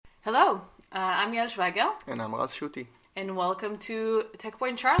Hello, I'm Yael Schweigel. And I'm Raz Shuti. And welcome to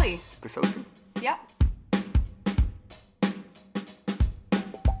TechPoint Charlie. Episode 2. Yeah.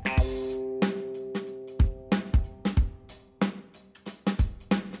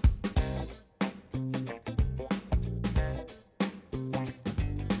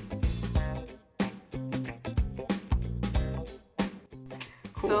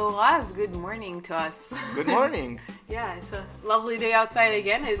 Cool. So Raz, good morning to us. Good morning. Yeah, it's a lovely day outside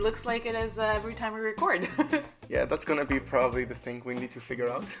again. It looks like it is every time we record. Yeah, that's gonna be probably the thing we need to figure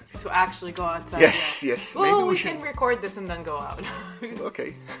out. To actually go outside. Yes, yeah. yes. Well, Maybe we should... can record this and then go out.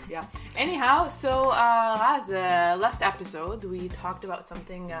 Okay. Yeah. Anyhow, so Raz, last episode we talked about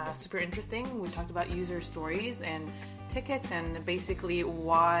something super interesting. We talked about user stories and tickets and basically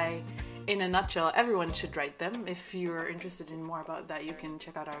why, in a nutshell, everyone should write them. If you're interested in more about that, you can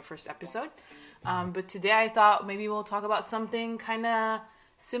check out our first episode. But today I thought maybe we'll talk about something kind of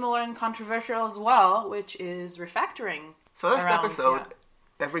similar and controversial as well, which is refactoring. So last episode,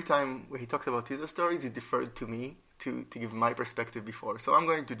 every time he talked about user stories, he deferred to me to give my perspective before. So I'm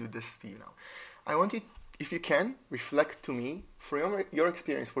going to do this to you now. I want you, if you can, reflect to me, from your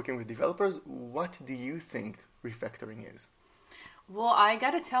experience working with developers, what do you think refactoring is? Well, I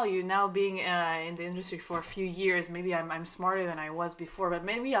gotta tell you, now being in the industry for a few years, maybe I'm smarter than I was before, but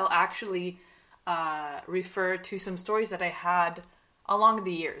maybe I'll actually refer to some stories that I had along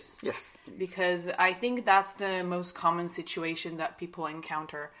the years. Yes. Please. Because I think that's the most common situation that people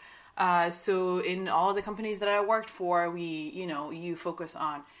encounter. So in all the companies that I worked for, you focus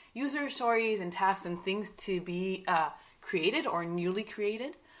on user stories and tasks and things to be created or newly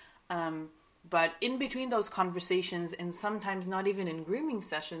created. But in between those conversations, and sometimes not even in grooming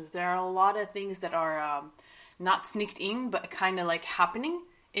sessions, there are a lot of things that are not sneaked in, but kind of like happening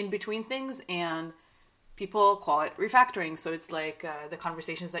in between things, and people call it refactoring. So it's like the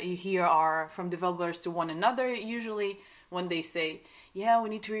conversations that you hear are from developers to one another, usually when they say, yeah, we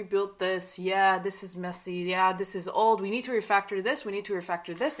need to rebuild this. Yeah, this is messy. Yeah, this is old. We need to refactor this. We need to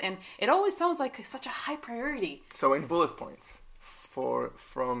refactor this. And it always sounds like such a high priority. So in bullet points,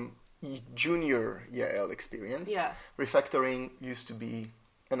 from junior Yael experience, refactoring used to be,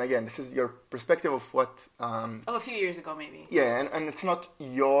 and again, this is your perspective of what... a few years ago, maybe. Yeah, and it's not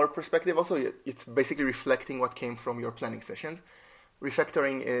your perspective also, it's basically reflecting what came from your planning sessions.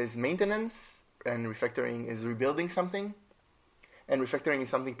 Refactoring is maintenance, and refactoring is rebuilding something, and refactoring is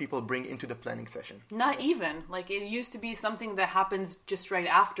something people bring into the planning session. Not even. Like, it used to be something that happens just right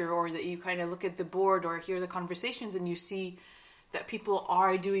after, or that you kind of look at the board or hear the conversations and you see that people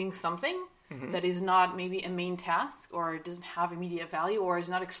are doing something that is not maybe a main task or doesn't have immediate value or is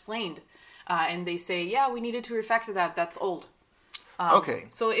not explained. And they say, yeah, we needed to refactor that. That's old. Okay.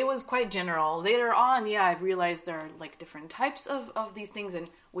 So it was quite general. Later on, I've realized there are like different types of these things, and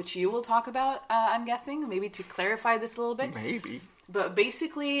which you will talk about, I'm guessing, maybe to clarify this a little bit. Maybe. But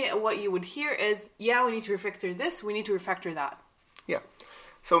basically what you would hear is, yeah, we need to refactor this, we need to refactor that. Yeah.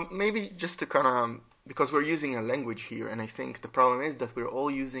 So maybe just to kind of... because we're using a language here, and I think the problem is that we're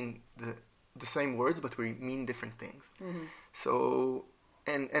all using the same words, but we mean different things. Mm-hmm. So,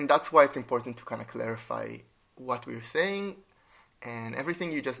 and that's why it's important to kind of clarify what we're saying, and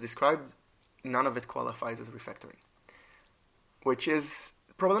everything you just described, none of it qualifies as refactoring, which is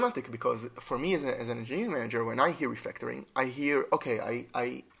problematic, because for me as an engineering manager, when I hear refactoring, I hear, okay,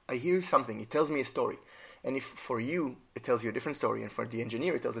 I hear something, it tells me a story. And if for you, it tells you a different story, and for the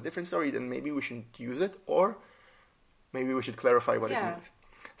engineer, it tells a different story, then maybe we shouldn't use it, or maybe we should clarify what it means.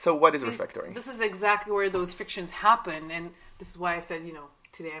 So what is refactoring? This is exactly where those frictions happen, and this is why I said,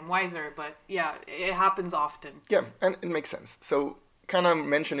 today I'm wiser, but yeah, it happens often. Yeah, and it makes sense. So kind of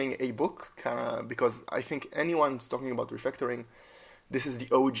mentioning a book, because I think anyone's talking about refactoring, this is the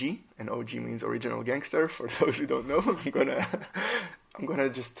OG, and OG means original gangster, for those who don't know. I'm gonna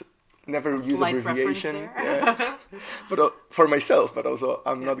just... never use abbreviation, but for myself, but also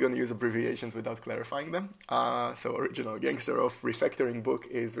I'm not going to use abbreviations without clarifying them. So original gangster of refactoring book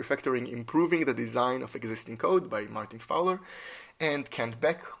is Refactoring Improving the Design of Existing Code by Martin Fowler, and Kent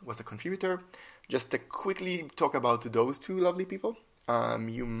Beck was a contributor. Just to quickly talk about those two lovely people.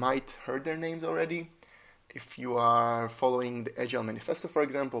 You might heard their names already. If you are following the Agile Manifesto, for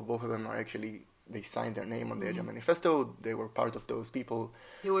example, both of them are actually... they signed their name on the Agile Manifesto. They were part of those people.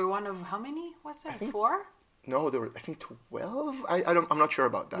 They were one of how many? Was that 4? No, there were, I think, 12. I'm not sure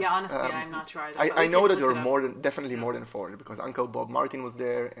about that. Yeah, honestly, I'm not sure either. I know that there were definitely more than 4, because Uncle Bob Martin was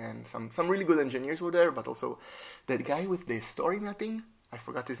there, and some really good engineers were there, but also that guy with the story mapping, I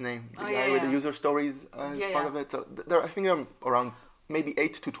forgot his name. The guy with the user stories as part of it. So I think I'm around maybe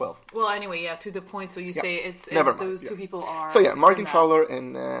 8 to 12. Well, anyway, yeah, to the point. So you say Never mind, those two people are. So yeah, Martin doing that. Fowler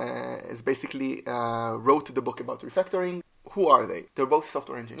and is basically wrote the book about refactoring. Who are they? They're both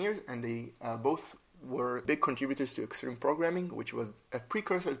software engineers, and they both were big contributors to Extreme Programming, which was a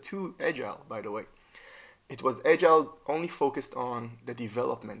precursor to Agile, by the way. It was Agile only focused on the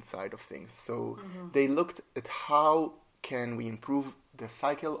development side of things. So they looked at how can we improve the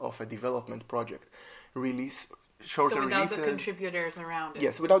cycle of a development project. Release shorter So without releases. the contributors around it.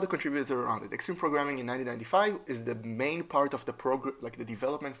 Yes, without the contributors around it. Extreme Programming in 1995 is the main part of the like the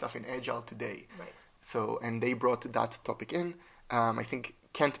development stuff in Agile today. Right. So, and they brought that topic in. I think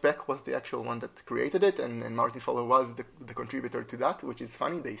Kent Beck was the actual one that created it, and Martin Fowler was the contributor to that, which is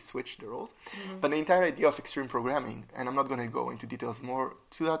funny. They switched the roles. But the entire idea of Extreme Programming, and I'm not going to go into details more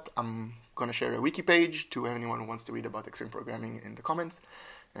to that. I'm going to share a wiki page to anyone who wants to read about Extreme Programming in the comments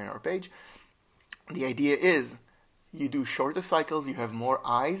in our page. The idea is you do shorter cycles, you have more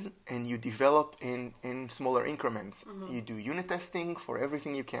eyes, and you develop in smaller increments. You do unit testing for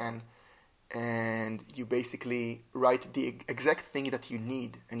everything you can, and you basically write the exact thing that you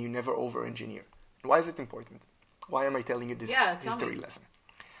need, and you never over-engineer. Why is it important? Why am I telling you this history lesson?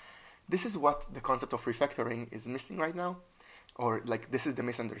 This is what the concept of refactoring is missing right now, or like this is the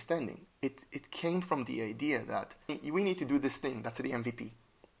misunderstanding. It came from the idea that we need to do this thing, that's the MVP,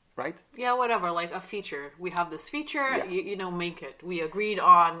 right? Yeah, whatever, like a feature. We have this feature, Yeah. you know, make it. We agreed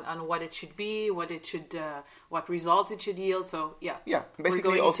on what it should be, what results it should yield, so yeah. Yeah, We're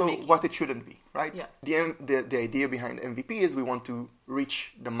basically going also into making. what it shouldn't be, right? Yeah. The idea behind MVP is we want to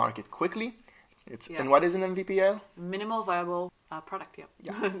reach the market quickly. Yeah. And what is an MVP, Yael? Minimal viable product, yeah.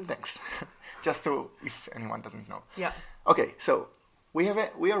 Yeah, thanks. Just so if anyone doesn't know. Yeah. Okay, so we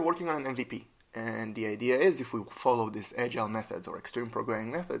are working on an MVP. And the idea is if we follow these agile methods or extreme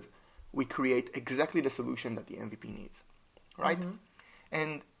programming methods, we create exactly the solution that the MVP needs, right?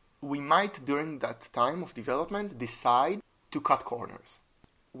 And we might, during that time of development, decide to cut corners.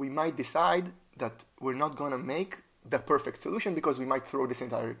 We might decide that we're not going to make the perfect solution because we might throw this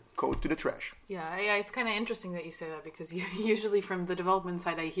entire code to the trash. Yeah, it's kind of interesting that you say that because usually from the development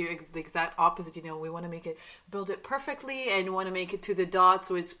side, I hear the exact opposite. You know, we want to build it perfectly and want to make it to the dot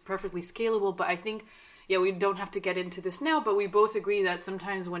so it's perfectly scalable. But I think, yeah, we don't have to get into this now, but we both agree that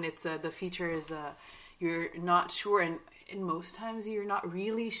sometimes when it's the feature is you're not sure, and most times you're not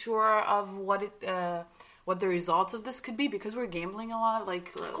really sure of what the results of this could be because we're gambling a lot. Like,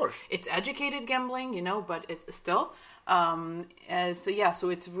 of course, it's educated gambling, you know, but it's still. So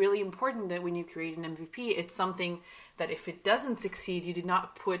it's really important that when you create an MVP, it's something that if it doesn't succeed, you did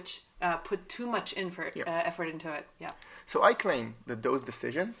not put too much effort into it. Yeah. So I claim that those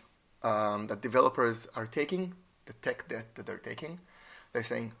decisions that developers are taking, the tech debt that they're taking, they're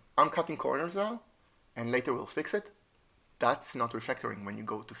saying, I'm cutting corners now, and later we'll fix it. That's not refactoring when you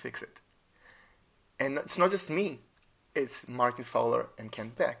go to fix it. And it's not just me. It's Martin Fowler and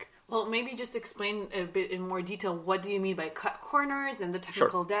Kent Beck. Well, maybe just explain a bit in more detail. What do you mean by cut like and the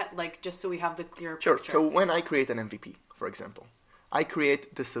technical debt? Like, just so we have the clear picture. Sure. So when I create an MVP, for example, I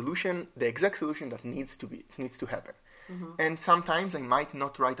create the solution, the exact solution that needs to happen. And sometimes I might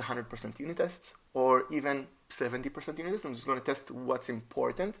not write 100% unit tests or even 70% unit tests. I'm just going to test what's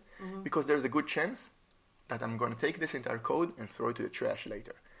important because there's a good chance that I'm going to take this entire code and throw it to the trash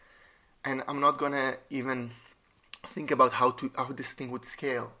later. And I'm not going to even think about how this thing would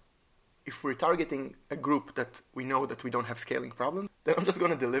scale. If we're targeting a group that we know that we don't have scaling problems, then I'm just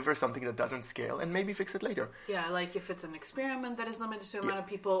going to deliver something that doesn't scale and maybe fix it later. Yeah, like if it's an experiment that is limited to a amount of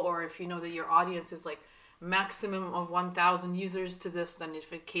people, or if you know that your audience is like maximum of 1,000 users to this, then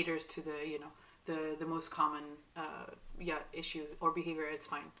if it caters to the most common issue or behavior, it's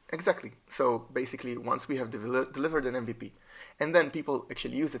fine. Exactly. So basically, once we have delivered an MVP, and then people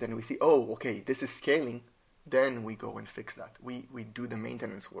actually use it and we see, oh, okay, this is scaling, then we go and fix that. We do the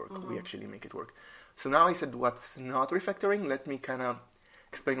maintenance work. We actually make it work. So now I said what's not refactoring. Let me kind of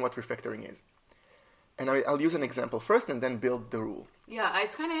explain what refactoring is. And I'll use an example first and then build the rule. Yeah,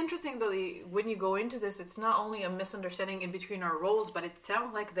 it's kind of interesting though, when you go into this, it's not only a misunderstanding in between our roles, but it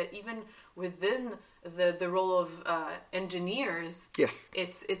sounds like that even within the role of engineers, yes,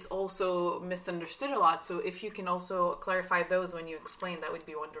 it's also misunderstood a lot. So if you can also clarify those when you explain, that would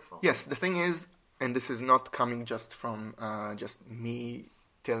be wonderful. Yes, the thing is, and this is not coming just from just me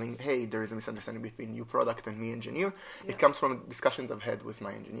telling, hey, there is a misunderstanding between you product and me engineer. Yeah. It comes from discussions I've had with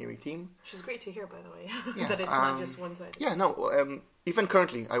my engineering team. Which is great to hear, by the way, yeah, that it's not just one-sided. Yeah, no, even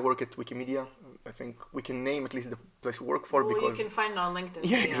currently I work at Wikimedia, I think we can name at least the place we work for, Well, because you can find it on LinkedIn.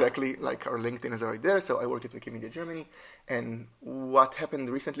 yeah, exactly. Like our LinkedIn is already there. So I work at Wikimedia Germany. And what happened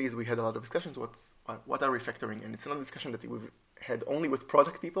recently is we had a lot of discussions. What are refactoring? And it's not a discussion that we've had only with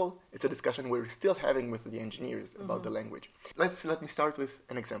product people. It's a discussion we're still having with the engineers about the language. Let me start with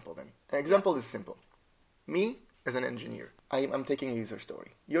an example then. An example is simple. Me, as an engineer, I'm taking a user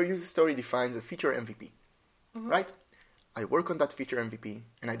story. Your user story defines a feature MVP, right? I work on that feature MVP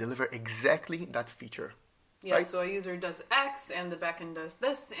and I deliver exactly that feature. Yeah, right? so a user does X and the backend does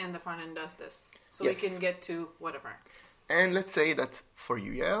this and the front end does this. So Yes. we can get to whatever. And let's say that for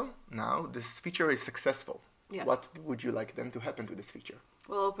you, Yael, now this feature is successful. Yeah. What would you like then to happen to this feature?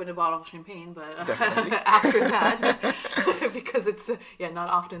 We'll open a bottle of champagne, but Definitely. after that, because it's not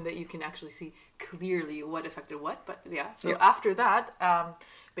often that you can actually see clearly what affected what. But yeah, so Yeah. after that,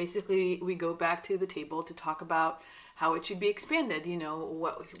 basically we go back to the table to talk about how it should be expanded. You know,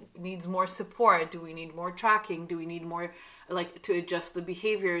 what needs more support? Do we need more tracking? Do we need more to adjust the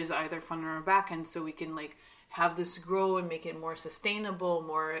behaviors either front or back end so we can have this grow and make it more sustainable,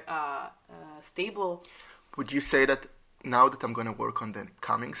 more stable? Would you say that now that I'm going to work on the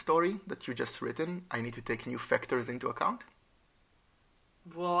coming story that you just written, I need to take new factors into account?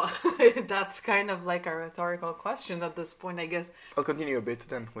 Well, that's kind of like a rhetorical question at this point, I guess. I'll continue a bit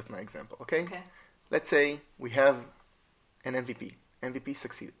then with my example, okay? Okay. Let's say we have an MVP. MVP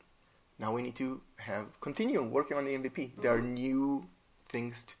succeeded. Now we need to continue working on the MVP. There are new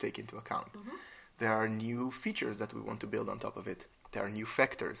things to take into account. There are new features that we want to build on top of it. There are new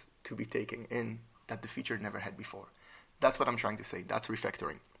factors to be taken in that the feature never had before. That's what I'm trying to say. That's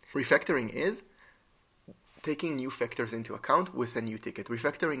refactoring. Refactoring is taking new factors into account with a new ticket.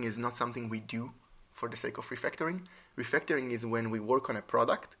 Refactoring is not something we do for the sake of refactoring. Refactoring is when we work on a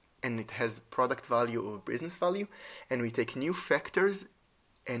product and it has product value or business value, and we take new factors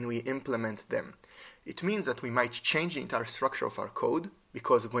and we implement them. It means that we might change the entire structure of our code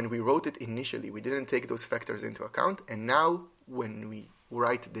because when we wrote it initially, we didn't take those factors into account, and now when we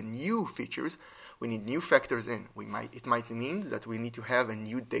write the new features, we need new factors in. It might mean that we need to have a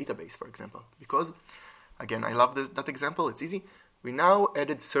new database, for example, because again, I love that example. It's easy. We now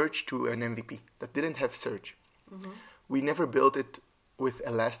added search to an MVP that didn't have search. We never built it with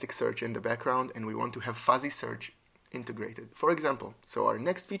Elasticsearch in the background, and we want to have fuzzy search integrated. For example, so our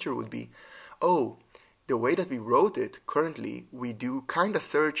next feature would be, the way that we wrote it currently, we do kind of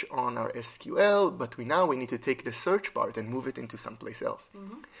search on our SQL, but we need to take the search part and move it into someplace else.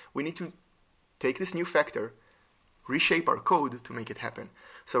 We need to take this new factor, reshape our code to make it happen.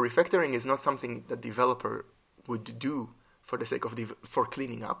 So refactoring is not something that developer would do for the sake of for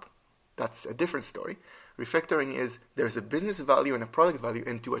cleaning up. That's a different story. Refactoring is there's a business value and a product value,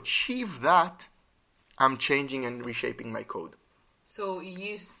 and to achieve that, I'm changing and reshaping my code. So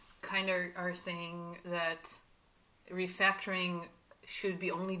you kind of are saying that refactoring should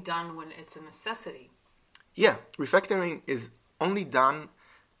be only done when it's a necessity. Yeah, refactoring is only done.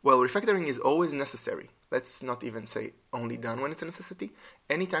 Well, refactoring is always necessary. Let's not even say only done when it's a necessity.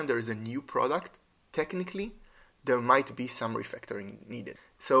 Anytime there is a new product, technically, there might be some refactoring needed.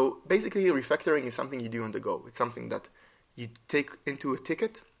 So basically, refactoring is something you do on the go. It's something that you take into a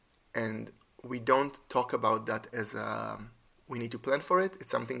ticket, and we don't talk about that as we need to plan for it.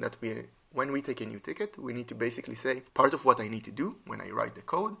 It's something that when we take a new ticket, we need to basically say, part of what I need to do when I write the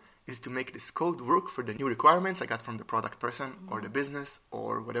code is to make this code work for the new requirements I got from the product person or the business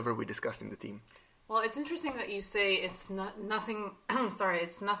or whatever we discussed in the team. Well, it's interesting that you say it's nothing.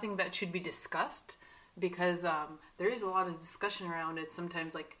 It's nothing that should be discussed, because there is a lot of discussion around it.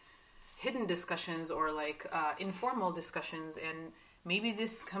 Sometimes hidden discussions or informal discussions, and maybe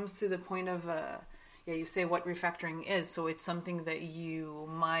this comes to the point of you say what refactoring is. So it's something that you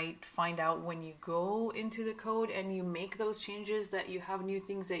might find out when you go into the code and you make those changes, that you have new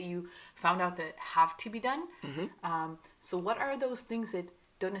things that you found out that have to be done. So what are those things that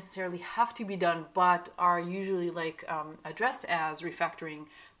don't necessarily have to be done, but are usually addressed as refactoring?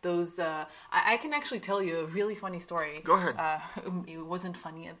 Those I can actually tell you a really funny story. Go ahead. It wasn't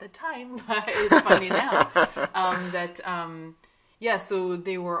funny at the time, but it's funny now. So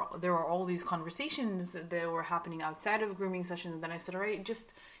there were all these conversations that were happening outside of grooming sessions, and then I said, all right,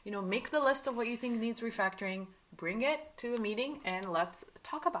 just make the list of what you think needs refactoring, bring it to the meeting, and let's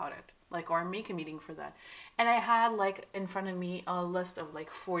talk about it. Or make a meeting for that. And I had in front of me a list of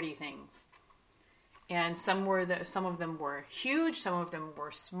 40 things. And some of them were huge, some of them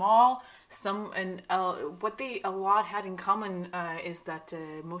were small, what they a lot had in common is that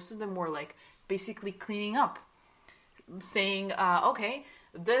most of them were basically cleaning up, saying, okay,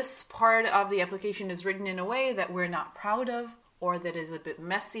 this part of the application is written in a way that we're not proud of, or that is a bit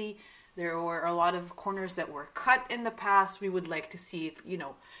messy. There were a lot of corners that were cut in the past. We would like to see it,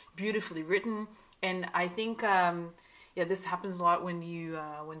 beautifully written. And I think, this happens a lot when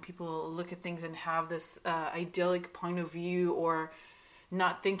when people look at things and have this idyllic point of view, or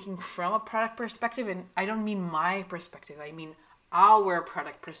not thinking from a product perspective. And I don't mean my perspective. I mean our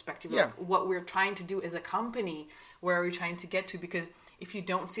product perspective. Yeah. Like what we're trying to do as a company, where are we trying to get to? Because if you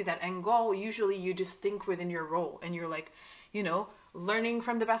don't see that end goal, usually you just think within your role and you're like, learning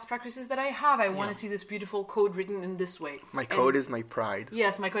from the best practices that I have. I want to see this beautiful code written in this way. My code is my pride.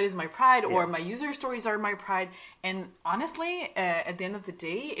 Yes, my code is my pride, or my user stories are my pride. And honestly, at the end of the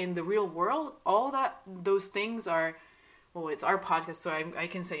day, in the real world, those things are, well, it's our podcast, so I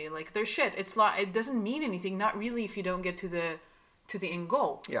can say, like, they're shit. It doesn't mean anything, not really, if you don't get to the end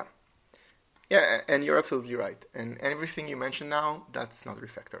goal. Yeah. Yeah, and you're absolutely right. And everything you mentioned now, that's not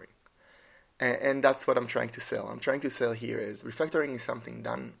refactoring. And that's what I'm trying to sell. I'm trying to sell here is refactoring is something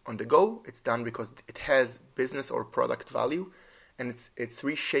done on the go. It's done because it has business or product value, and it's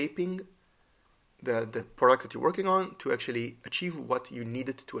reshaping the product that you're working on to actually achieve what you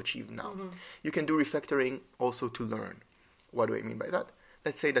needed to achieve now. Mm-hmm. You can do refactoring also to learn. What do I mean by that?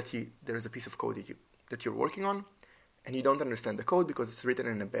 Let's say that there is a piece of code that you're working on, and you don't understand the code because it's written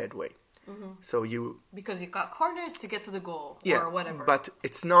in a bad way. Mm-hmm. So because you got corners to get to the goal, or whatever. But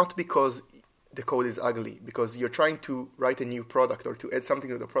it's not because the code is ugly, because you're trying to write a new product or to add something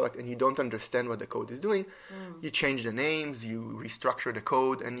to the product and you don't understand what the code is doing. You change the names, you restructure the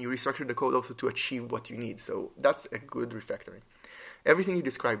code, and you restructure the code also to achieve what you need. So that's a good refactoring. Everything you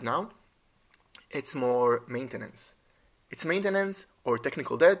described now, it's more maintenance. It's maintenance or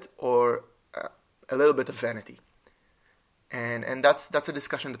technical debt or a little bit of vanity. And that's a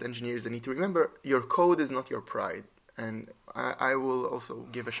discussion that engineers need to remember. Your code is not your pride. And I will also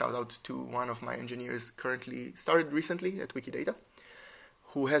give a shout out to one of my engineers started recently at Wikidata,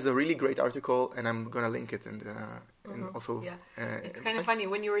 who has a really great article, and I'm going to link it and also... Yeah. It's kind of funny.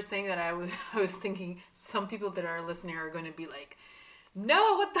 When you were saying that, I was thinking some people that are listening are going to be like,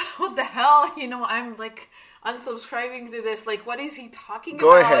 no, what the hell? I'm like unsubscribing to this. Like, what is he talking about?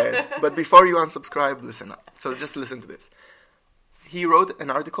 Go ahead. But before you unsubscribe, listen up. So just listen to this. He wrote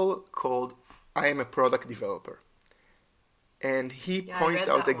an article called I Am a Product Developer. And he points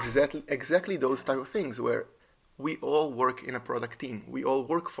out exactly those type of things where we all work in a product team. We all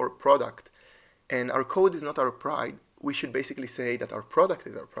work for product. And our code is not our pride. We should basically say that our product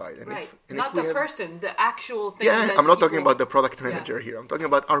is our pride. And right. Not the person, the actual thing. Yeah, I'm not talking about the product manager here. I'm talking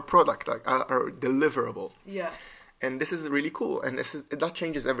about our product, like our deliverable. Yeah. And this is really cool. And that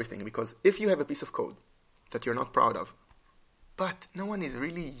changes everything. Because if you have a piece of code that you're not proud of, but no one is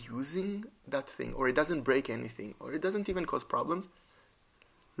really using that thing, or it doesn't break anything, or it doesn't even cause problems,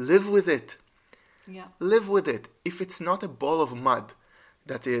 live with it. Yeah. Live with it. If it's not a ball of mud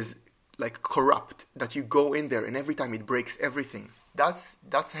that is like corrupt, that you go in there and every time it breaks everything, that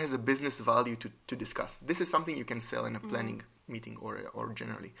has a business value to discuss. This is something you can sell in a planning meeting or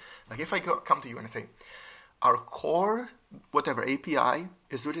generally. Like if I come to you and I say, our core, whatever API,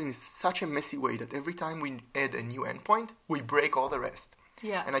 is written in such a messy way that every time we add a new endpoint, we break all the rest.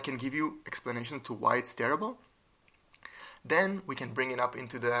 Yeah. And I can give you explanation to why it's terrible. Then we can bring it up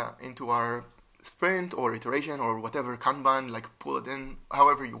into our sprint or iteration or whatever, Kanban, like pull it in,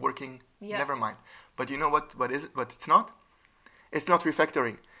 however you're working, never mind. But you know what it's not? It's not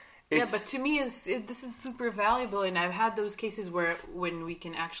refactoring. But to me, this is super valuable, and I've had those cases where when we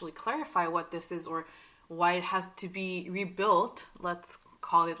can actually clarify what this is or why it has to be rebuilt, let's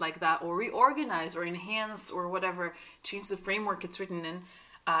call it like that, or reorganized or enhanced or whatever, change the framework it's written in,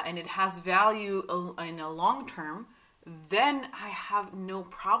 and it has value in a long term, then I have no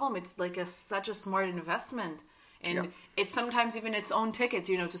problem. It's like such a smart investment. And it's sometimes even its own ticket,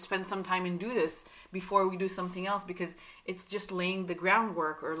 to spend some time and do this before we do something else, because it's just laying the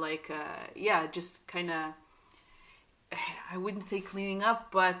groundwork or just kind of, I wouldn't say cleaning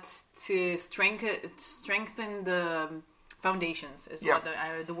up, but to strengthen the foundations is what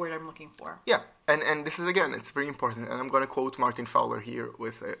the word I'm looking for. Yeah, and this is, again, it's very important. And I'm going to quote Martin Fowler here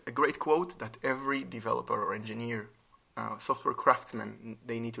with a great quote that every developer or engineer, software craftsman,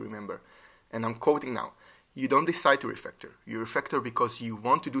 they need to remember. And I'm quoting now. You don't decide to refactor. You refactor because you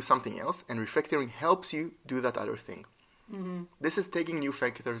want to do something else, and refactoring helps you do that other thing. Mm-hmm. This is taking new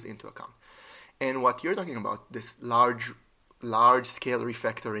factors into account. And what you're talking about, this large-scale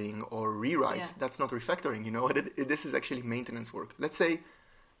refactoring or rewrite, that's not refactoring. You know what? This is actually maintenance work. Let's say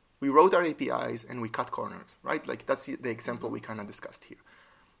we wrote our APIs and we cut corners, right? Like that's the example we kind of discussed here.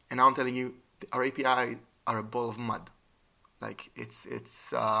 And now I'm telling you, our APIs are a ball of mud. Like it's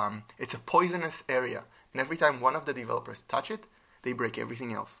a poisonous area. And every time one of the developers touch it, they break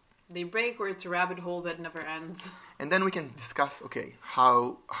everything else. they break, or it's a rabbit hole that never ends. And then we can discuss, okay,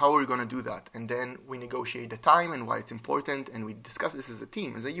 how are we going to do that? And then we negotiate the time and why it's important, and we discuss this as a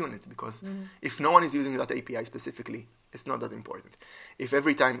team, as a unit, because if no one is using that API specifically, it's not that important.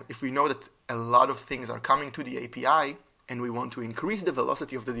 If we know that a lot of things are coming to the API, and we want to increase the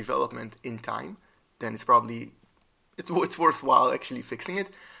velocity of the development in time, then it's worthwhile actually fixing it.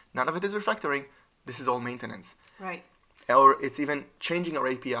 None of it is refactoring. This is all maintenance. Right. Or it's even changing our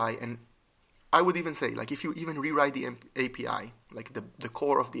API. And I would even say, like, if you even rewrite the API, like the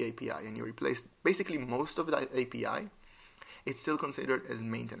core of the API, and you replace basically most of that API, it's still considered as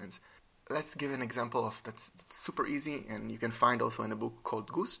maintenance. Let's give an example of that's super easy, and you can find also in a book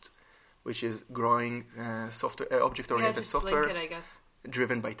called Ghost, which is growing software, object-oriented software, link it, I guess,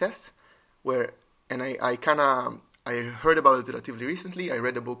 driven by tests. I heard about it relatively recently. I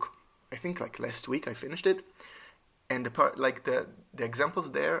read a book, I think like last week. I finished it, and the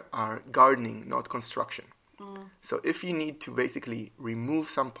examples there are gardening, not construction. So if you need to basically remove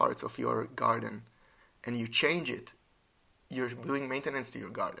some parts of your garden, and you change it, you're doing maintenance to your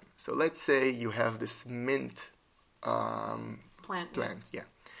garden. So let's say you have this mint plant, yeah,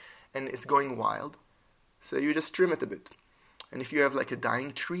 and it's going wild. So you just trim it a bit. And if you have like a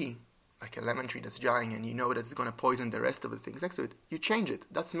dying tree, like a lemon tree that's dying, and you know that it's going to poison the rest of the things next to it, you change it.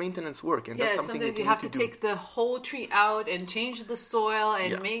 That's maintenance work, and that's something sometimes you have to do. take the whole tree out and change the soil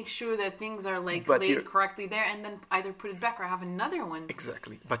and make sure that things are laid correctly there, and then either put it back or have another one.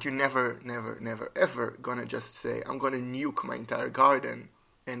 Exactly. But you're never, ever going to just say, I'm going to nuke my entire garden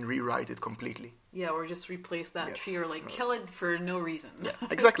and rewrite it completely. Yeah, or just replace that tree, or kill it for no reason. Yeah,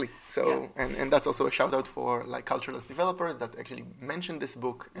 exactly. So, and that's also a shout out for like culturalist developers that actually mentioned this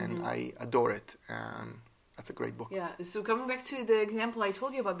book, and I adore it. That's a great book. Yeah. So coming back to the example I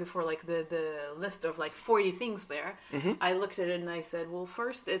told you about before, like the list of like 40 things there, I looked at it and I said, well,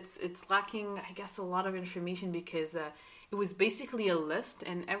 first it's lacking, I guess, a lot of information, because it was basically a list,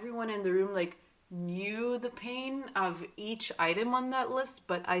 and everyone in the room like knew the pain of each item on that list.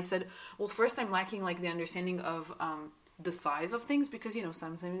 But I said, well, first I'm lacking like the understanding of the size of things, because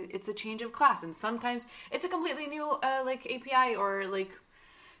sometimes it's a change of class, and sometimes it's a completely new like API, or like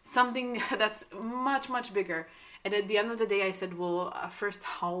something that's much bigger. And at the end of the day I said, well, first,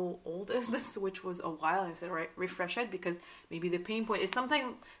 how old is this? Which was a while. I said, right, refresh it, because maybe the pain point, it's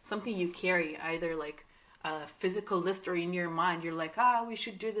something you carry, either like a physical list or in your mind. You're like, we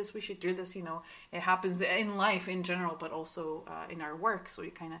should do this, it happens in life in general, but also in our work, so you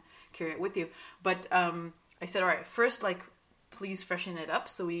kind of carry it with you. But I said, all right, first, like, please freshen it up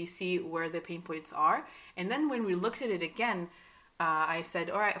so we see where the pain points are. And then when we looked at it again, I said,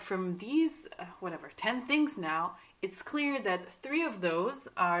 all right, from these 10 things now, it's clear that 3 of those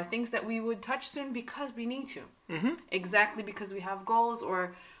are things that we would touch soon because we need to. Exactly, because we have goals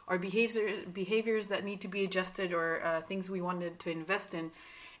or behaviors that need to be adjusted, or things we wanted to invest in.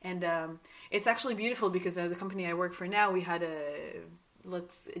 And it's actually beautiful, because the company I work for now, we had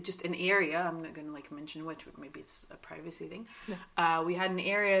just an area, I'm not going to like mention which, maybe it's a privacy thing. We had an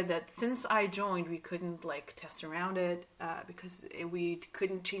area that since I joined, we couldn't like test around it, because we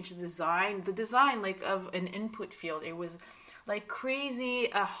couldn't change the design like of an input field. It was like crazy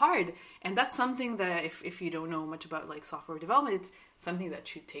hard, and that's something that if you don't know much about like software development, it's something that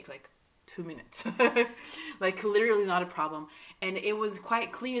should take like 2 minutes. Like literally not a problem. And it was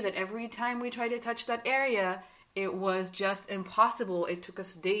quite clear that every time we tried to touch that area, it was just impossible. It took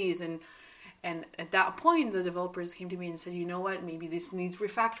us days, and at that point the developers came to me and said, you know what, maybe this needs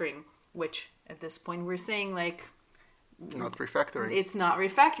refactoring, which at this point we're saying like not refactoring. It's not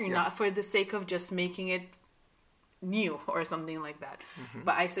refactoring, not for the sake of just making it new or something like that.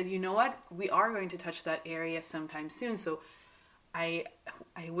 But I said, you know what, we are going to touch that area sometime soon, so I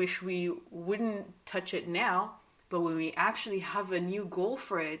wish we wouldn't touch it now, but when we actually have a new goal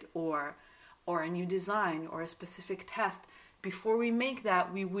for it, or a new design or a specific test, before we make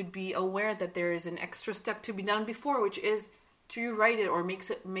that, we would be aware that there is an extra step to be done before, which is to rewrite it or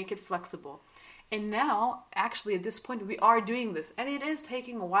make it flexible. And now, actually, at this point, we are doing this, and it is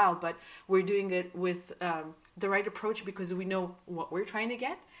taking a while, but we're doing it with the right approach, because we know what we're trying to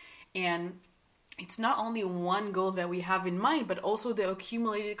get. And it's not only one goal that we have in mind, but also the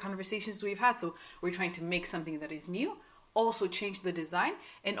accumulated conversations we've had. So we're trying to make something that is new, also change the design,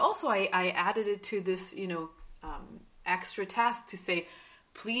 and also I added it to this, extra task to say,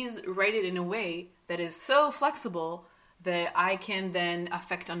 please write it in a way that is so flexible that I can then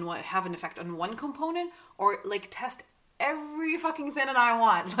have an effect on one component, or like test every fucking thing that I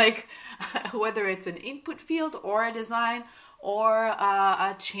want, like whether it's an input field or a design or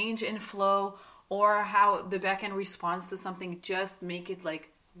a change in flow or how the backend responds to something. Just make it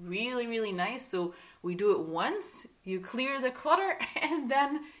like really, really nice. So we do it once, you clear the clutter, and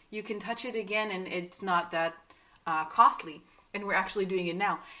then you can touch it again, and it's not that costly. And we're actually doing it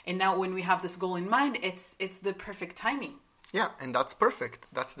now. And now when we have this goal in mind, it's the perfect timing. Yeah, and that's perfect.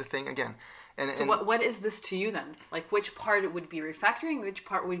 That's the thing again. So what is this to you then? Like, which part would be refactoring? Which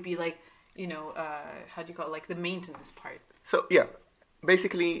part would be like, how do you call it? Like the maintenance part. So yeah,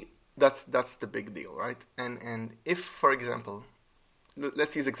 basically that's the big deal, right? And if, for example,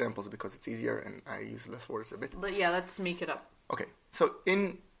 let's use examples because it's easier and I use less words a bit. But yeah, let's make it up. Okay, so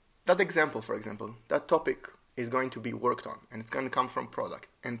in that example, for example, that topic is going to be worked on and it's going to come from product,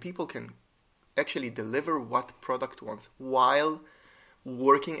 and people can actually deliver what product wants while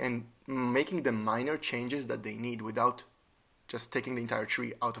working and making the minor changes that they need without just taking the entire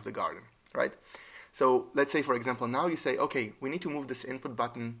tree out of the garden, right? So let's say, for example, now you say, okay, we need to move this input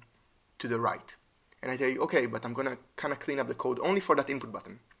button to the right. And I tell you, okay, but I'm going to kind of clean up the code only for that input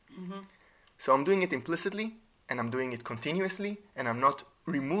button. Mm-hmm. So I'm doing it implicitly, and I'm doing it continuously, and I'm not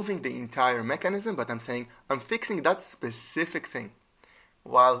removing the entire mechanism, but I'm saying I'm fixing that specific thing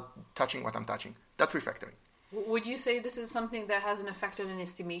while touching what I'm touching. That's refactoring. Would you say this is something that has an effect on an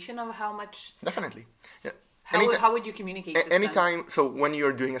estimation of how much? Definitely. Yeah. How would you communicate this anytime, so when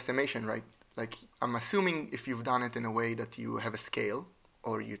you're doing estimation, right? Like, I'm assuming if you've done it in a way that you have a scale,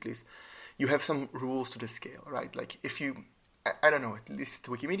 or you at least, you have some rules to the scale, right? Like, if you, I don't know, at least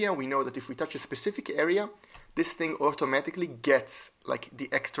Wikimedia, we know that if we touch a specific area, this thing automatically gets, like, the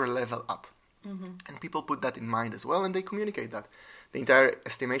extra level up. Mm-hmm. And people put that in mind as well, and they communicate that. The entire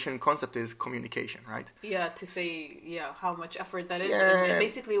estimation concept is communication, right? Yeah, to say, how much effort that is, and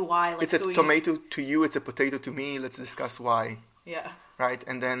basically why. Like, it's a tomato to you, it's a potato to me, let's discuss why. Yeah. Right?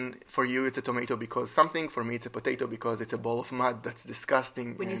 And then for you, it's a tomato because something. For me, it's a potato because it's a ball of mud that's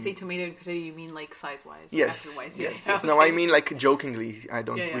disgusting. When you say tomato and potato, you mean like size-wise? Yes. Effort-wise? Yes. Okay. No, I mean like jokingly.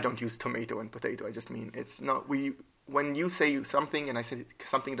 We don't use tomato and potato. I just mean it's not. When you say something and I say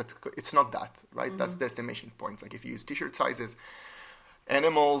something it's not that, right? Mm-hmm. That's the estimation points. Like if you use t-shirt sizes,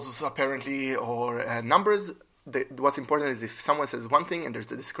 animals apparently, or numbers. What's important is if someone says one thing and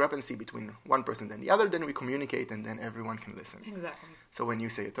there's a discrepancy between one person and the other, then we communicate and then everyone can listen. Exactly. So when you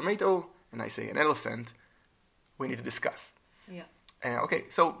say a tomato and I say an elephant, we need to discuss. Yeah. Okay,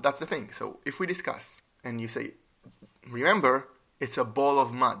 so that's the thing. So if we discuss and you say, remember, it's a ball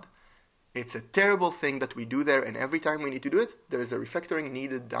of mud. It's a terrible thing that we do there, and every time we need to do it, there is a refactoring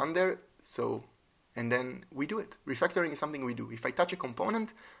needed done there. So, and then we do it. Refactoring is something we do. If I touch a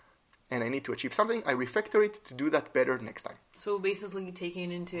component and I need to achieve something, I refactor it to do that better next time. So basically taking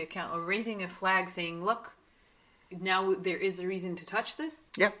into account or raising a flag saying, look, now there is a reason to touch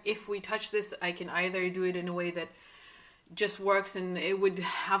this. Yeah. If we touch this, I can either do it in a way that just works and it would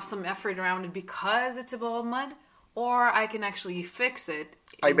have some effort around it because it's a ball of mud, or I can actually fix it.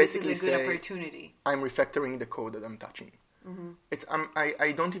 I basically this is a good opportunity. I'm refactoring the code that I'm touching. Mm-hmm.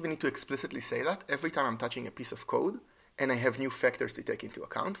 I don't even need to explicitly say that. Every time I'm touching a piece of code, and I have new factors to take into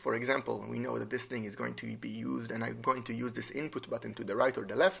account. For example, we know that this thing is going to be used, and I'm going to use this input button to the right or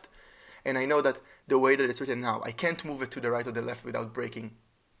the left. And I know that the way that it's written now, I can't move it to the right or the left without breaking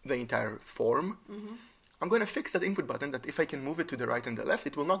the entire form. Mm-hmm. I'm going to fix that input button that if I can move it to the right and the left,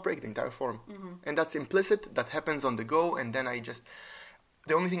 it will not break the entire form. Mm-hmm. And that's implicit. That happens on the go. And then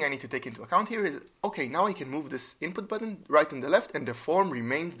the only thing I need to take into account here is, okay, now I can move this input button right and the left, and the form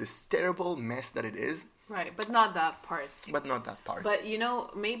remains this terrible mess that it is. Right, but not that part. But not that part. But,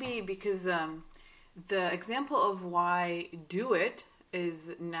 maybe because the example of why do it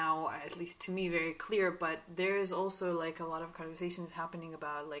is now, at least to me, very clear, but there is also like a lot of conversations happening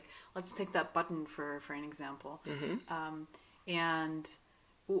about, like, let's take that button for an example. Mm-hmm. And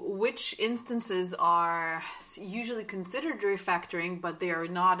which instances are usually considered refactoring, but they are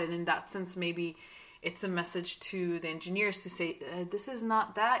not, and in that sense, maybe it's a message to the engineers to say, this is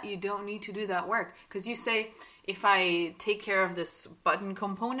not that, you don't need to do that work. Because you say, if I take care of this button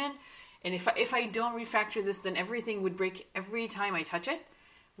component, and if I don't refactor this, then everything would break every time I touch it.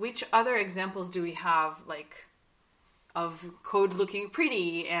 Which other examples do we have, like, of code looking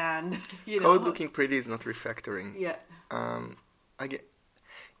pretty and, Code looking pretty is not refactoring. Yeah. Again,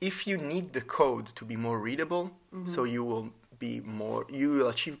 if you need the code to be more readable, mm-hmm. so you will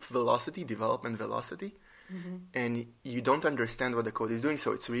achieve development velocity, mm-hmm. and you don't understand what the code is doing,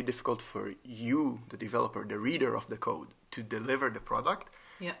 so it's really difficult for you, the developer, the reader of the code, to deliver the product.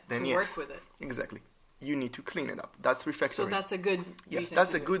 Yeah, then to work with it. Exactly. You need to clean it up. That's refactoring. So that's a good reason. Yes,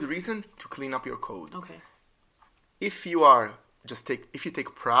 that's a good reason to clean up your code. Okay. If you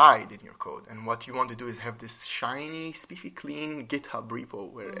take pride in your code and what you want to do is have this shiny, spiffy, clean GitHub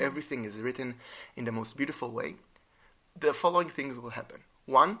repo where mm-hmm. everything is written in the most beautiful way, the following things will happen.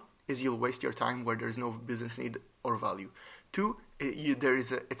 One is you'll waste your time where there's no business need or value. Two,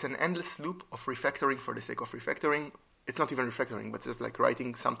 it's an endless loop of refactoring for the sake of refactoring. It's not even refactoring, but just like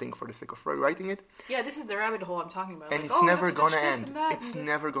writing something for the sake of writing it. Yeah, this is the rabbit hole I'm talking about. And like, it's never gonna end. It's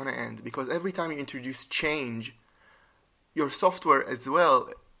never gonna end, because every time you introduce change, your software as well,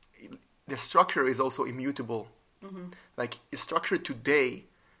 the structure is also immutable. Mm-hmm. Like, the structure today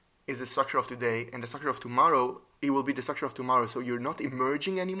is the structure of today, and the structure of tomorrow, it will be the structure of tomorrow. So you're not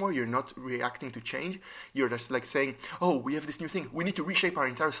emerging anymore. You're not reacting to change. You're just like saying, oh, we have this new thing. We need to reshape our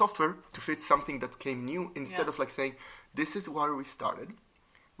entire software to fit something that came new, instead of like saying, this is where we started.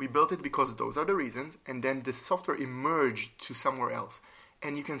 We built it because those are the reasons. And then the software emerged to somewhere else.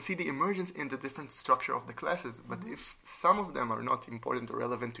 And you can see the emergence in the different structure of the classes. But if some of them are not important or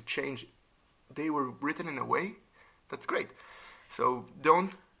relevant to change, they were written in a way that's great. So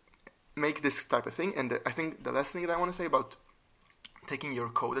don't make this type of thing. And I think the last thing that I want to say about taking your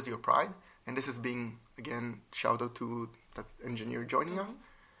code as your pride, and this is being, again, shout out to that engineer joining us.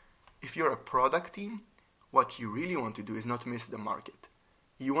 If you're a product team, what you really want to do is not miss the market.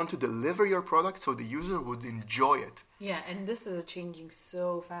 You want to deliver your product so the user would enjoy it. Yeah, and this is changing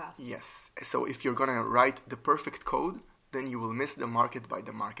so fast. Yes. So if you're going to write the perfect code, then you will miss the market by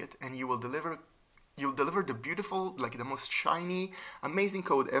the market, and you'll deliver the beautiful, like the most shiny, amazing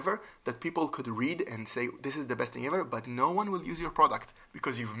code ever that people could read and say, this is the best thing ever, but no one will use your product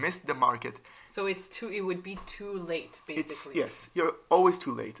because you've missed the market. So it would be too late, basically. Yes, you're always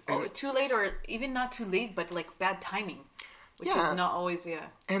too late. Too late, or even not too late, but like bad timing, which is not always,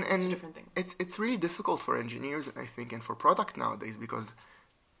 and it's a different thing. It's really difficult for engineers, I think, and for product nowadays, because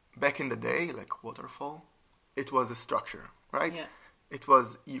back in the day, like waterfall, it was a structure, right? Yeah. It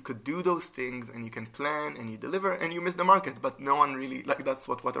was, you could do those things and you can plan and you deliver and you miss the market, but no one really, like, that's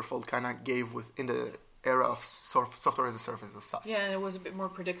what Waterfall kind of gave in the era of software as a service, or SaaS. Yeah, and it was a bit more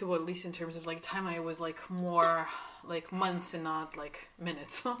predictable, at least in terms of like time. It was like more like months and not like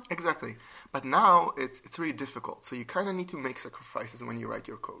minutes. Exactly. But now it's really difficult. So you kind of need to make sacrifices when you write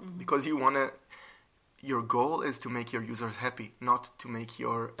your code, because your goal is to make your users happy, not to make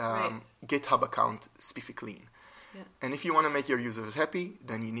your GitHub account spiffy clean. Yeah. And if you want to make your users happy,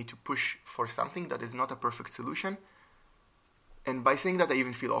 then you need to push for something that is not a perfect solution. And by saying that, I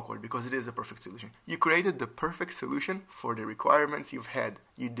even feel awkward, because it is a perfect solution. You created the perfect solution for the requirements you've had.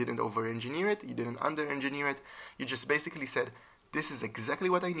 You didn't over-engineer it. You didn't under-engineer it. You just basically said, this is exactly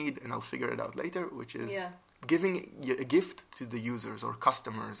what I need, and I'll figure it out later, which is giving a gift to the users or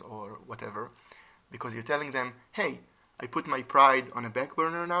customers or whatever, because you're telling them, hey, I put my pride on a back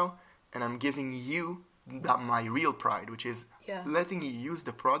burner now, and I'm giving you my real pride, which is letting you use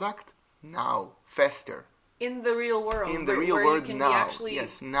the product now, faster. In the real world. In the real world now.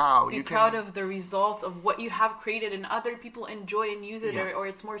 Now. Be proud of the results of what you have created, and other people enjoy and use it, or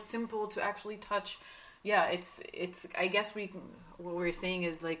it's more simple to actually touch. Yeah, it's. I guess what we're saying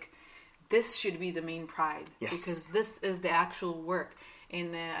is like, this should be the main pride. Yes. Because this is the actual work.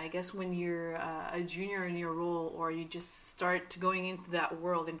 And I guess when you're a junior in your role, or you just start going into that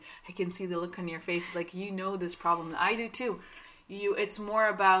world, and I can see the look on your face, like, you know this problem. I do too. It's more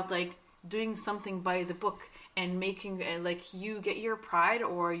about like doing something by the book and making like you get your pride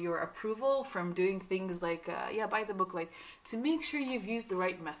or your approval from doing things like by the book, like to make sure you've used the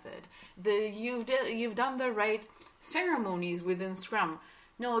right method, you've done the right ceremonies within Scrum.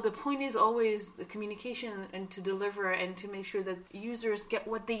 No, the point is always the communication and to deliver and to make sure that users get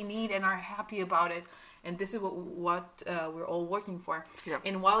what they need and are happy about it. And this is what we're all working for. Yeah.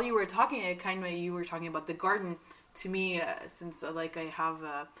 And while you were talking, you were talking about the garden. To me, since like I have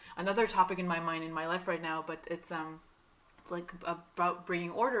another topic in my mind in my life right now, but it's like about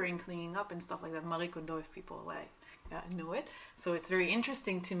bringing order and cleaning up and stuff like that. Marie Kondo, if people know it. So it's very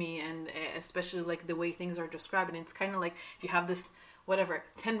interesting to me, and especially like the way things are described. And it's kind of like if you have this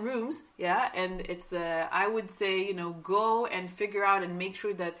 10 rooms, and it's I would say, go and figure out and make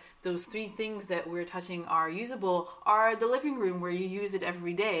sure that those 3 things that we're touching are usable, are the living room where you use it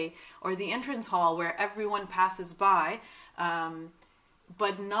every day, or the entrance hall where everyone passes by,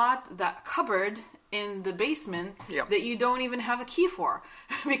 but not that cupboard in the basement that you don't even have a key for.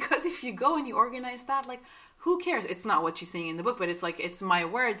 Because if you go and you organize that, like, who cares? It's not what you're saying in the book, but it's like, it's my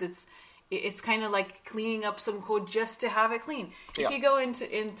words. It's kind of like cleaning up some code just to have it clean. If you go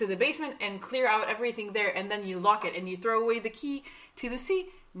into the basement and clear out everything there, and then you lock it and you throw away the key to the sea,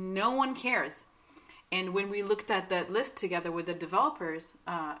 no one cares. And when we looked at that list together with the developers,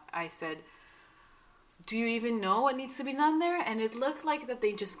 I said, do you even know what needs to be done there? And it looked like that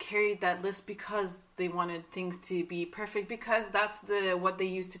they just carried that list because they wanted things to be perfect, because that's what they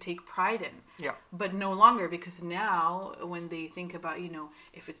used to take pride in. Yeah. But no longer, because now when they think about,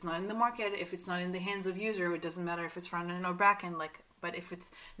 if it's not in the market, if it's not in the hands of user, it doesn't matter if it's front end or back end, but if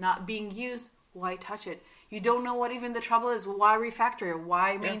it's not being used, why touch it? You don't know what even the trouble is. Why refactor it?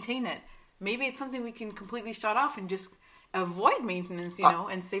 Why maintain it? Maybe it's something we can completely shut off and just avoid maintenance,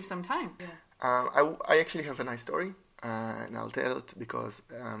 and save some time. Yeah. I actually have a nice story, and I'll tell it because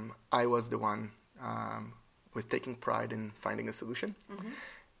I was the one with taking pride in finding a solution.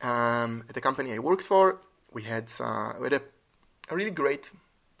 Mm-hmm. At the company I worked for, we had a really great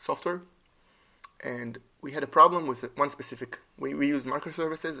software, and we had a problem with one specific. We used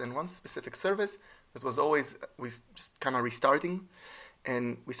microservices, and one specific service that was always just kind of restarting,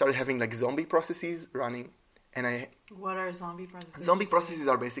 and we started having like zombie processes running. And what are zombie processes? Zombie processes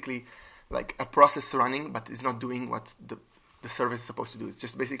are basically like a process running, but it's not doing what the service is supposed to do. It's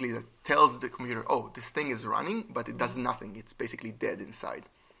just basically that tells the computer, oh, this thing is running, but it does nothing. It's basically dead inside.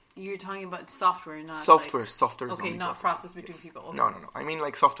 You're talking about software, not software. Okay, zombie not processes. process between people. Okay. No. I mean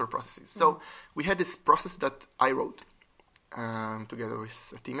like software processes. So we had this process that I wrote together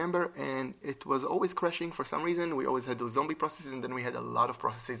with a team member, and it was always crashing for some reason. We always had those zombie processes, and then we had a lot of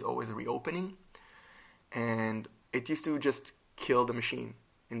processes always reopening, and it used to just kill the machine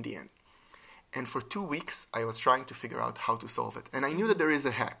in the end. And for 2 weeks, I was trying to figure out how to solve it. And I knew that there is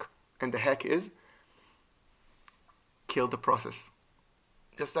a hack. And the hack is kill the process.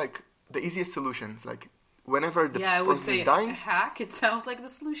 Just like the easiest solution. It's like whenever the process is dying. A hack, it sounds like the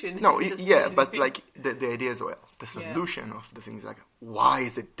solution. No, but like the idea is, well, the solution of the thing is like, why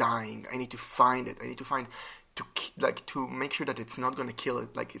is it dying? I need to find it. I need to find, to make sure that it's not going to kill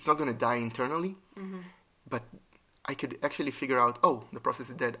it. Like, it's not going to die internally. Mm-hmm. But I could actually figure out, oh, the process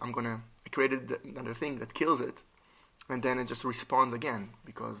is dead. I created another thing that kills it. And then it just respawns again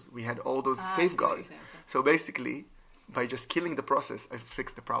because we had all those safeguards. So basically, by just killing the process, I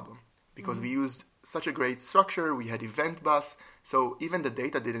fixed the problem. Because we used such a great structure, we had event bus, so even the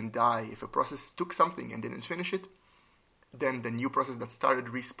data didn't die. If a process took something and didn't finish it, then the new process that started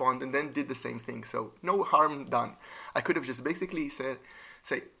respawned and then did the same thing. So no harm done. I could have just basically say,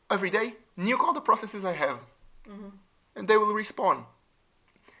 every day, nuke all the processes I have. Mm-hmm. And they will respawn.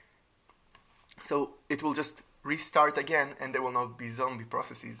 So it will just restart again, and there will not be zombie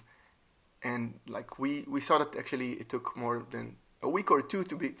processes. And like we saw that actually it took more than a week or two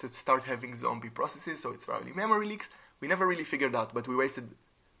to start having zombie processes. So it's probably memory leaks. We never really figured out, but we wasted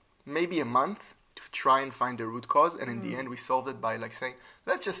maybe a month to try and find the root cause. And in the end, we solved it by like saying,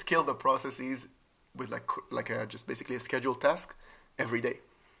 let's just kill the processes with just basically a scheduled task every day.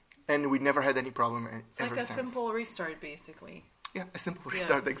 And we never had any problem ever since. It's like a simple restart, basically. Yeah, a simple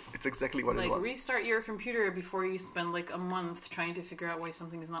restart. Yeah. It's exactly what it was. Like, restart your computer before you spend like a month trying to figure out why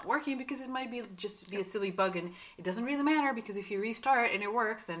something is not working, because it might be just a silly bug, and it doesn't really matter, because if you restart and it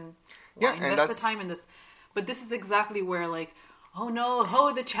works, then invest the time in this. But this is exactly where like, oh no,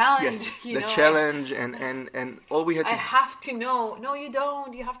 the challenge. Yes, the challenge, and all we had to... I have to know. No, you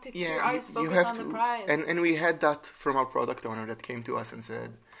don't. You have to keep your eyes focused on the prize. And we had that from our product owner that came to us and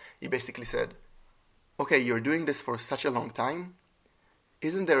said, he basically said, okay, you're doing this for such a long time.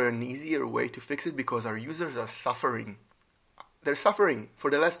 Isn't there an easier way to fix it? Because our users are suffering. They're suffering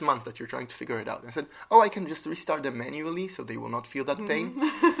for the last month that you're trying to figure it out. And I said, I can just restart them manually so they will not feel that pain.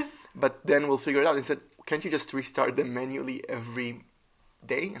 But then we'll figure it out. And he said, can't you just restart them manually every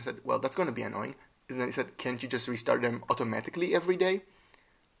day? And I said, well, that's going to be annoying. And then he said, can't you just restart them automatically every day?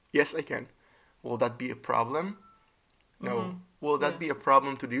 Yes, I can. Will that be a problem? No. Mm-hmm. Will that be a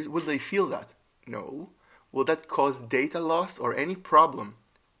problem to the user? Will they feel that? No. Will that cause data loss or any problem?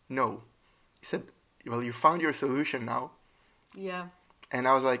 No. He said, well, you found your solution now. Yeah. And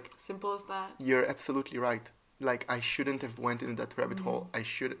I was like... Simple as that. You're absolutely right. Like, I shouldn't have went into that rabbit hole. I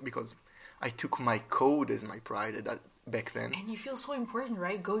should, because I took my code as my pride back then. And you feel so important,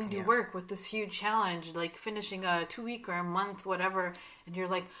 right? Going to work with this huge challenge, like finishing a 2 week or a month, whatever. And you're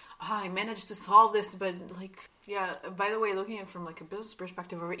like, I managed to solve this, but like... Yeah, by the way, looking at it from like a business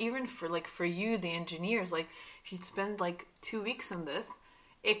perspective, or even for you, the engineers, like if you'd spend like 2 weeks on this,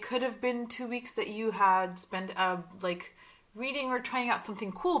 it could have been 2 weeks that you had spent like reading or trying out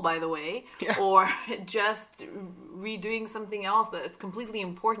something cool, by the way, or just redoing something else that's completely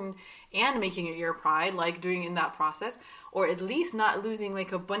important and making it your pride, like doing in that process, or at least not losing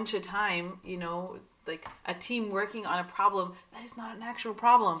like a bunch of time, like a team working on a problem that is not an actual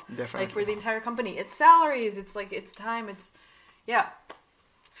problem. Definitely. Like for the entire company, it's salaries, it's like it's time, it's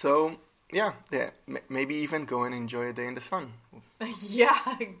So maybe even go and enjoy a day in the sun. Yeah,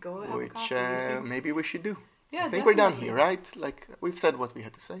 go have which coffee. maybe we should do. Yeah, I think we're done definitely. here, right? Like, we've said what we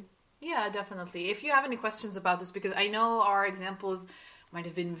had to say. Yeah, definitely. If you have any questions about this, because I know our examples might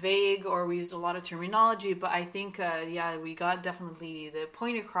have been vague or we used a lot of terminology, but I think, we got definitely the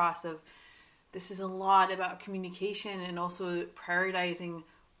point across of this is a lot about communication and also prioritizing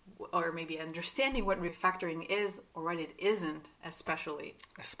or maybe understanding what refactoring is or what it isn't, especially.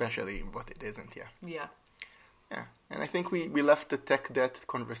 Especially what it isn't, yeah. Yeah. Yeah, and I think we left the tech debt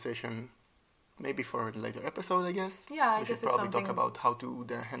conversation maybe for a later episode, I guess. Yeah, I we guess should it's probably talk something- about how to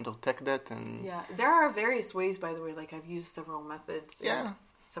handle tech debt and Yeah. There are various ways, by the way. Like, I've used several methods. in Yeah.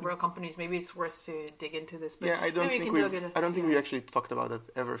 Several companies. Maybe it's worth to dig into this. But yeah, I don't maybe think we we can dig it. I don't think we actually talked about that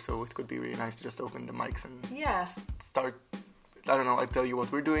ever, so it could be really nice to just open the mics and Yeah. start. I don't know. I tell you what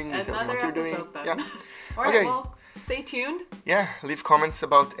we're doing. You tell me Another what you're doing. episode then. Yeah. All right, Okay. well, stay tuned. Yeah. Leave comments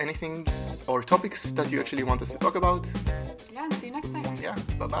about anything or topics that you actually want us to talk about. Yeah, and see you next time. Yeah.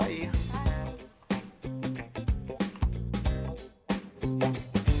 Bye bye. Bye.